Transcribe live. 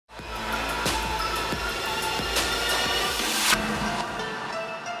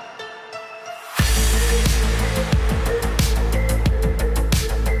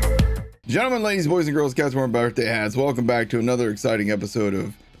Gentlemen, ladies, boys, and girls, cats wearing birthday hats, welcome back to another exciting episode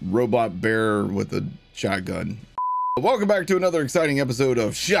of Robot Bear with a Shotgun. Welcome back to another exciting episode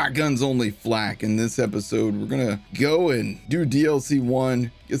of Shotguns Only Flak. In this episode, we're gonna go and do DLC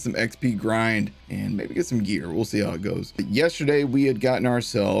 1, get some XP grind, and maybe get some gear. We'll see how it goes. Yesterday, we had gotten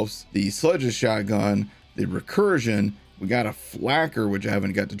ourselves the Sledge's Shotgun, the Recursion. We got a Flacker, which I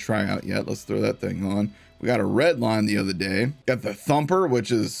haven't got to try out yet. Let's throw that thing on. We got a Redline the other day. Got the Thumper, which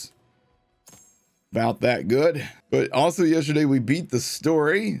is about that good. But also yesterday we beat the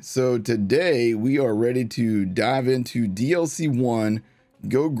story. So today we are ready to dive into DLC 1,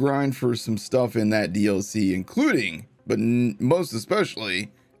 go grind for some stuff in that DLC, including, but most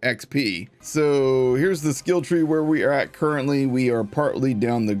especially, XP. So here's the skill tree where we are at currently. We are partly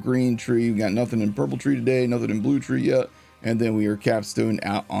down the green tree. We got nothing in purple tree today, nothing in blue tree yet. And then we are capstone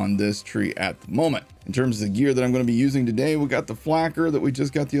out on this tree at the moment. In terms of the gear that I'm going to be using today, we got the Flacker that we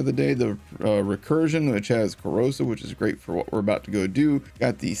just got the other day, the Recursion, which has corrosive, which is great for what we're about to go do.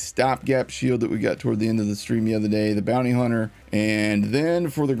 Got the stopgap shield that we got toward the end of the stream the other day, the bounty hunter. And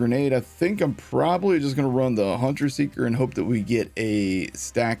then for the grenade, I think I'm probably just going to run the hunter seeker and hope that we get a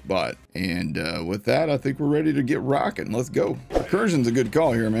stack bot. And with that, I think we're ready to get rocking. Let's go. Recursion's a good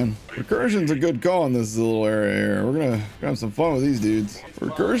call here, man. Recursion's a good call in this little area here. We're gonna have some fun with these dudes.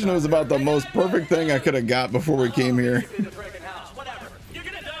 Recursion was about the most perfect thing I could have got before we came here.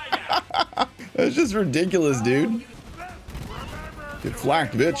 That's just ridiculous, dude. Get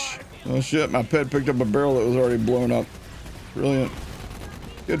flacked, bitch. Oh shit, my pet picked up a barrel that was already blown up. Brilliant.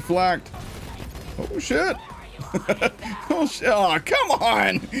 Get flacked. Oh shit. Oh shit. Oh, come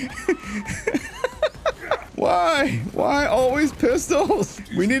on. Why always pistols?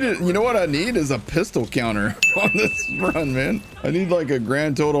 We need it. You know what I need is a pistol counter on this run, man. I need like a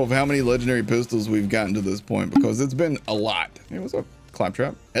grand total of how many legendary pistols we've gotten to this point, because it's been a lot. Hey, what's up?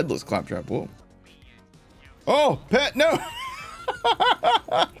 Claptrap? Headless Claptrap. Whoa. Oh, pet, no.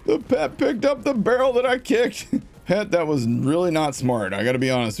 The pet picked up the barrel that I kicked. Pet, that was really not smart. I gotta be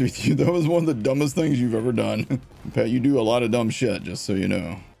honest with you. That was one of the dumbest things you've ever done. Pet, you do a lot of dumb shit, just so you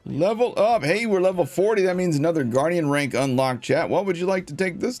know. Level up. Hey, we're level 40. That means another Guardian rank unlocked, chat. What would you like to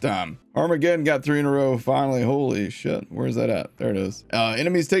take this time? Armageddon got 3 in a row. Finally. Holy shit. Where's that at? There it is.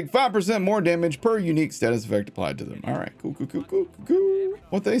 Enemies take 5% more damage per unique status effect applied to them. All right. Cool, cool, cool, cool, cool.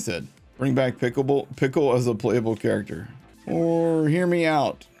 What they said. Bring back Pickle as a playable character. Or hear me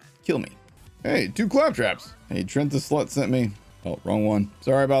out. Kill me. Hey, 2 Claptraps. Hey, Trent the Slut sent me. Oh, wrong one.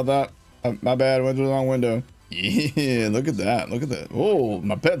 Sorry about that. My bad. Went through the wrong window. Yeah, look at that. Look at that. Oh,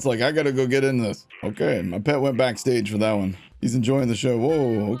 my pet's like, I gotta go get in this. Okay, my pet went backstage for that one. He's enjoying the show.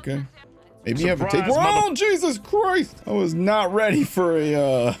 Whoa, okay. Maybe you have a tape. Oh, Jesus Christ. I was not ready for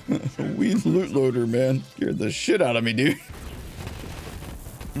a weed loot loader, man. Scared the shit out of me, dude.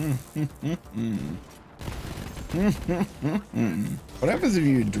 What happens if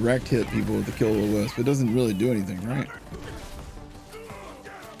you direct hit people with the kill list? It doesn't really do anything, right?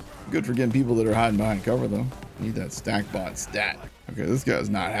 Good for getting people that are hiding behind cover, though. Need that stack bot stat. Okay, this guy's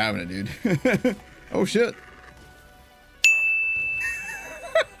not having it, dude. Oh, shit.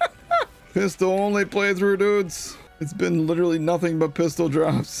 Pistol only playthrough, dudes. It's been literally nothing but pistol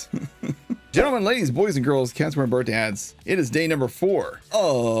drops. Gentlemen, ladies, boys, and girls, cats wearing birthday hats. It is day number 4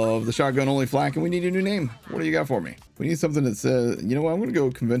 of the Shotgun Only Flak, and we need a new name. What do you got for me? We need something that says, you know what? I'm going to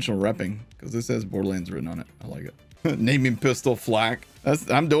go conventional repping, because this says Borderlands written on it. I like it. Naming pistol Flak.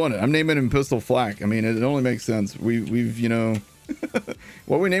 I'm doing it. I'm naming him Pistol Flak. I mean, it only makes sense. We've you know,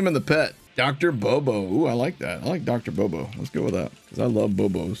 what are we naming the pet? Dr. Bobo. Ooh, I like that. I like Dr. Bobo. Let's go with that, because I love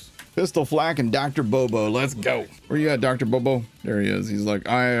Bobos. Pistol Flak and Dr. Bobo. Let's go. Where you at, Dr. Bobo? There he is. He's like,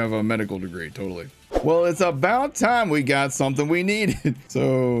 I have a medical degree. Totally. Well, it's about time we got something we needed.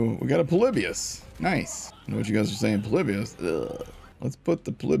 So we got a Polybius. Nice. I know what you guys are saying, Polybius. Ugh. Let's put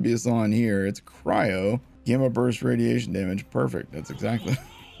the Polybius on here. It's cryo. Gamma burst radiation damage. Perfect. That's exactly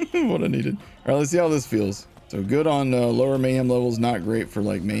what I needed. All right, let's see how this feels. So good on lower mayhem levels, not great for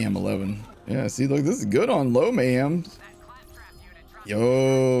like mayhem 11. Yeah, see, look, this is good on low mayhem.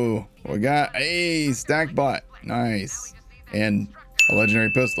 Yo, we got a stack bot. Nice. And a legendary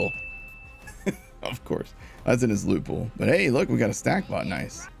pistol. Of course. That's in his loot pool. But hey, look, we got a stack bot.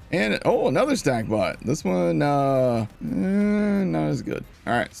 Nice. And oh, another stack bot. This one, not as good.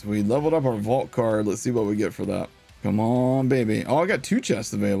 All right, so we leveled up our vault card. Let's see what we get for that. Come on, baby. Oh, I got 2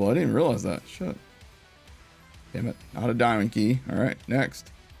 chests available. I didn't realize that. Shit. Damn it. Not a diamond key. All right, next.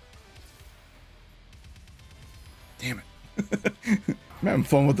 Damn it. I'm having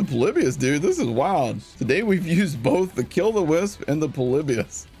fun with the Polybius, dude. This is wild. Today we've used both the Kill the Wisp and the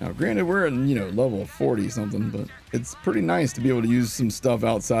Polybius. Now, granted, we're in, you know, level 40 something, but it's pretty nice to be able to use some stuff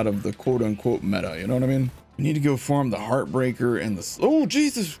outside of the quote unquote meta. You know what I mean? We need to go farm the Heartbreaker and the... Oh,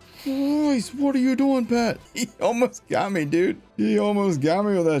 Jesus Christ. What are you doing, Pat? He almost got me, dude. He almost got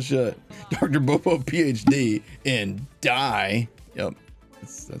me with that shit. Dr. Bobo, PhD, and die. Yep.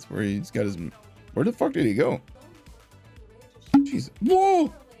 That's where he's got his... Where the fuck did he go? Jeez.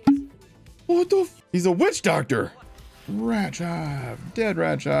 Whoa! What the f... He's a witch doctor. Rat hive. Dead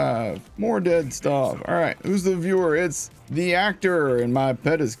rat hive. More dead stuff. All right. Who's the viewer? It's the actor, and my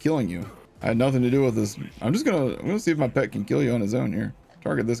pet is killing you. I had nothing to do with this. I'm gonna see if my pet can kill you on his own here.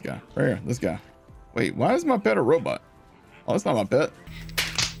 Target this guy. Right here. This guy. Wait, why is my pet a robot? Oh, that's not my pet.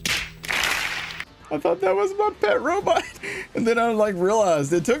 I thought that was my pet robot. And then I like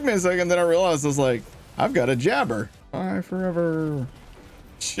realized, it took me a second, then I realized I was like, I've got a jabber. Bye forever.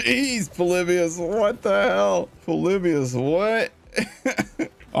 Jeez, Polybius, what the hell? Polybius, what?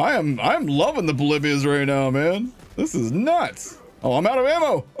 I'm loving the Polybius right now, man. This is nuts. Oh, I'm out of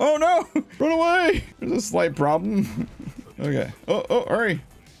ammo. Oh no, run away. There's a slight problem. Okay. Oh, hurry.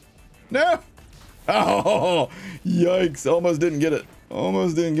 No. Oh, yikes. Almost didn't get it.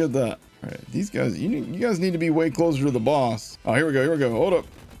 Almost didn't get that. All right, these guys, you guys need to be way closer to the boss. Oh, here we go. Here we go. Hold up.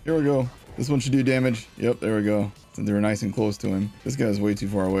 Here we go. This one should do damage. Yep, there we go. Since they were nice and close to him. This guy's way too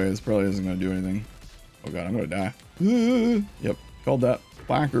far away. This probably isn't going to do anything. Oh god, I'm going to die. Yep, called that.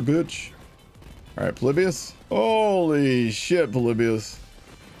 Blacker bitch. All right, Polybius. Holy shit, Polybius.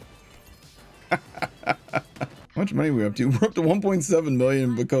 How much money are we up to? We're up to 1.7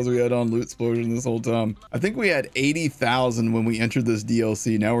 million because we had on loot explosion this whole time. I think we had 80,000 when we entered this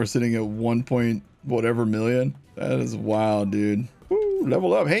DLC. Now we're sitting at 1 point whatever million. That is wild, dude. Woo,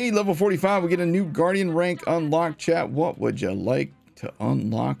 level up. Hey, level 45. We get a new Guardian rank unlocked. Chat, what would you like to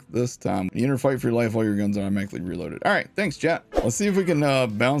unlock this time? When you enter fight for your life, all your guns are automatically reloaded. All right, thanks, chat. Let's see if we can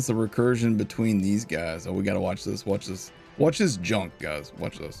bounce the recursion between these guys. Oh, we got to watch this. Watch this. Watch his junk, guys.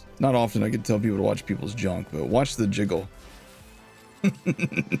 Watch this. Not often I can tell people to watch people's junk, but watch the jiggle.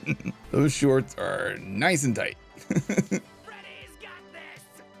 Those shorts are nice and tight.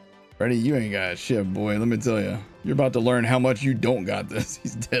 Freddy, you ain't got shit, boy. Let me tell you. You're about to learn how much you don't got this.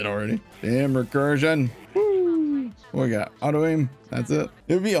 He's dead already. Damn recursion. Woo. What we got? Auto aim. That's it.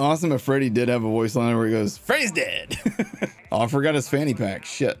 It would be awesome if Freddy did have a voice line where he goes, Freddy's dead. Oh, I forgot his fanny pack.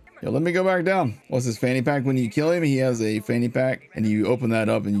 Shit. Yo, let me go back down. What's his fanny pack? When you kill him, he has a fanny pack and you open that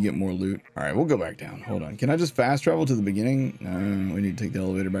up and you get more loot. All right, we'll go back down. Hold on. Can I just fast travel to the beginning? No, we need to take the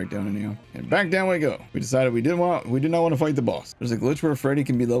elevator back down anyhow. And back down we go. We decided we did not want to fight the boss. There's a glitch where Freddy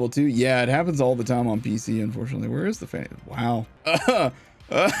can be level 2. Yeah, it happens all the time on PC, unfortunately. Where is the fanny? Wow.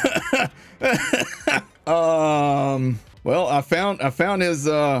 Well, I found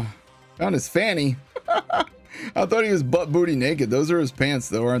his fanny. I thought he was butt booty naked. Those are his pants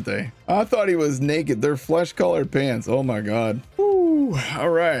though, aren't they? I thought he was naked. They're flesh colored pants. Oh my god. Woo. All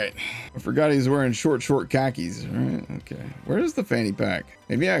right. I forgot he's wearing short khakis. All right. Okay. Where's the fanny pack?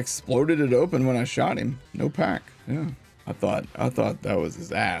 Maybe I exploded it open when I shot him. No pack. Yeah. I thought that was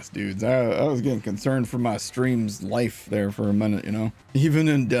his ass, dudes. I was getting concerned for my stream's life there for a minute, you know. Even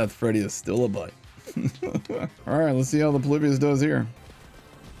in death, Freddy is still a butt. All right, let's see how the Polybius does here.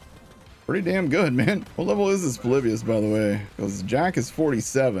 Pretty damn good, man. What level is this Polybius, by the way? Because Jack is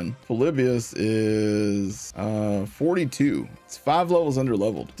 47. Polybius is 42. It's 5 levels under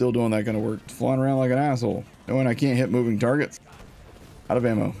leveled. Still doing that kind of work. Flying around like an asshole. Knowing I can't hit moving targets. Out of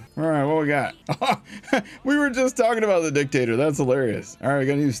ammo. All right, what we got? We were just talking about the dictator. That's hilarious. All right, we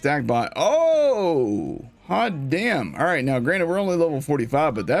got a new stack bot. Oh, hot damn. All right, now granted, we're only level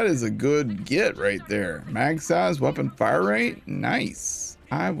 45, but that is a good get right there. Mag size, weapon fire rate. Nice.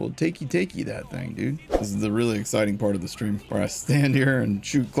 I will takey that thing, dude. This is the really exciting part of the stream where I stand here and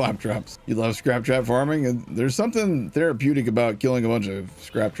shoot claptraps. You love scrap trap farming, and there's something therapeutic about killing a bunch of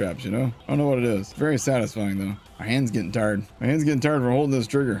scrap traps, you know? I don't know what it is. Very satisfying though. My hand's getting tired. My hand's getting tired from holding this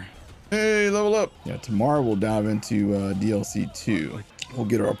trigger. Hey, level up. Yeah, tomorrow we'll dive into DLC 2. We'll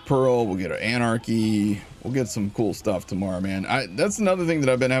get our Pearl, we'll get our Anarchy, we'll get some cool stuff tomorrow, man. That's another thing that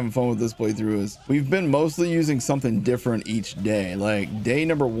I've been having fun with this playthrough is we've been mostly using something different each day. Like day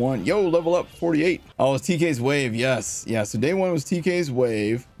number 1, yo, level up 48. Oh, it's TK's Wave, yes. Yeah, so day 1 was TK's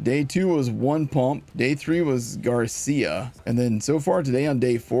Wave. Day 2 was One Pump. Day 3 was Garcia. And then so far today on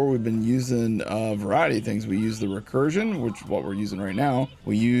day 4, we've been using a variety of things. We used the Recursion, which is what we're using right now.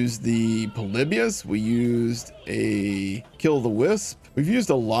 We used the Polybius. We used a Kill the Wisp. We've used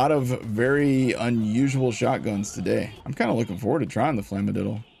a lot of very unusual shotguns today. I'm kind of looking forward to trying the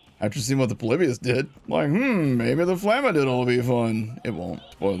Flamadiddle. after seeing what the Polybius did. Like, maybe the Flammidid will be fun. It won't.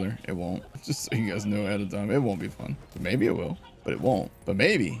 Spoiler, it won't. Just so you guys know ahead of time, it won't be fun. But maybe it will, but it won't. But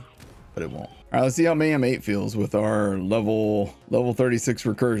maybe, but it won't. All right, let's see how Mayhem 8 feels with our level 36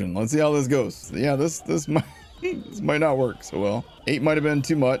 recursion. Let's see how this goes. Yeah, this might this might not work so well. 8 might have been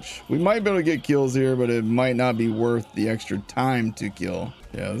too much. We might be able to get kills here, but it might not be worth the extra time to kill.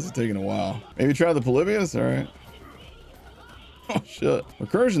 Yeah, this is taking a while. Maybe try the Polybius. All right. Oh shit.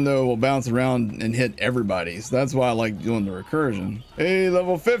 Recursion though will bounce around and hit everybody, so that's why I like doing the recursion. Hey,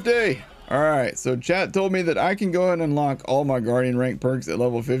 level 50. All right, so chat told me that I can go ahead and unlock all my guardian rank perks at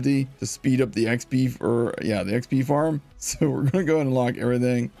level 50 to speed up the XP for the XP farm. So we're gonna go ahead and unlock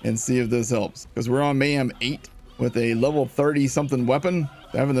everything and see if this helps, because we're on Mayhem 8 with a level 30 something weapon.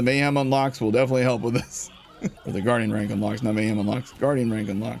 Having the Mayhem unlocks will definitely help with this. Or the guardian rank unlocks, not Mayhem unlocks. Guardian rank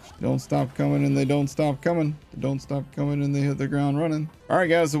unlocks. Don't stop coming and they don't stop coming. They don't stop coming and they hit the ground running. All right,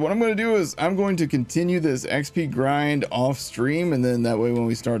 guys, so what I'm going to do is I'm going to continue this XP grind off stream, and then that way when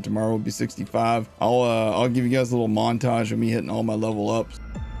we start tomorrow we'll be 65. I'll give you guys a little montage of me hitting all my level ups.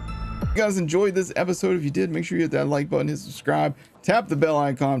 If you guys enjoyed this episode, if you did, make sure you hit that like button, hit subscribe, tap the bell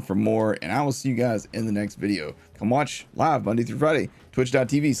icon for more, and I will see you guys in the next video. Come watch live Monday through Friday,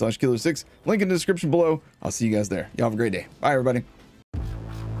 twitch.tv/killer6, link in the description below. I'll see you guys there. Y'all have a great day. Bye, everybody.